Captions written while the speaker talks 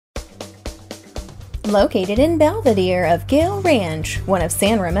Located in Belvedere of Gale Ranch, one of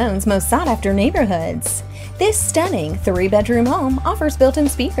San Ramon's most sought-after neighborhoods, this stunning 3-bedroom home offers built-in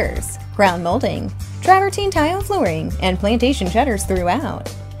speakers, crown molding, travertine tile flooring, and plantation shutters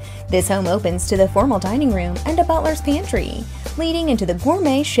throughout. This home opens to the formal dining room and a butler's pantry, leading into the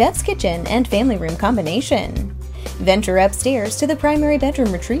gourmet chef's kitchen and family room combination. Venture upstairs to the primary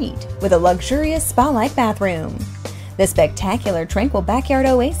bedroom retreat with a luxurious spa-like bathroom. The spectacular tranquil backyard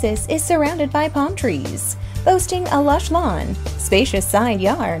oasis is surrounded by palm trees, boasting a lush lawn, spacious side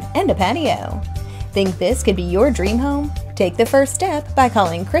yard, and a patio. Think this could be your dream home? Take the first step by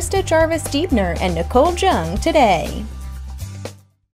calling Khrista, Jarvis-Diebner, and Nicole Jung today.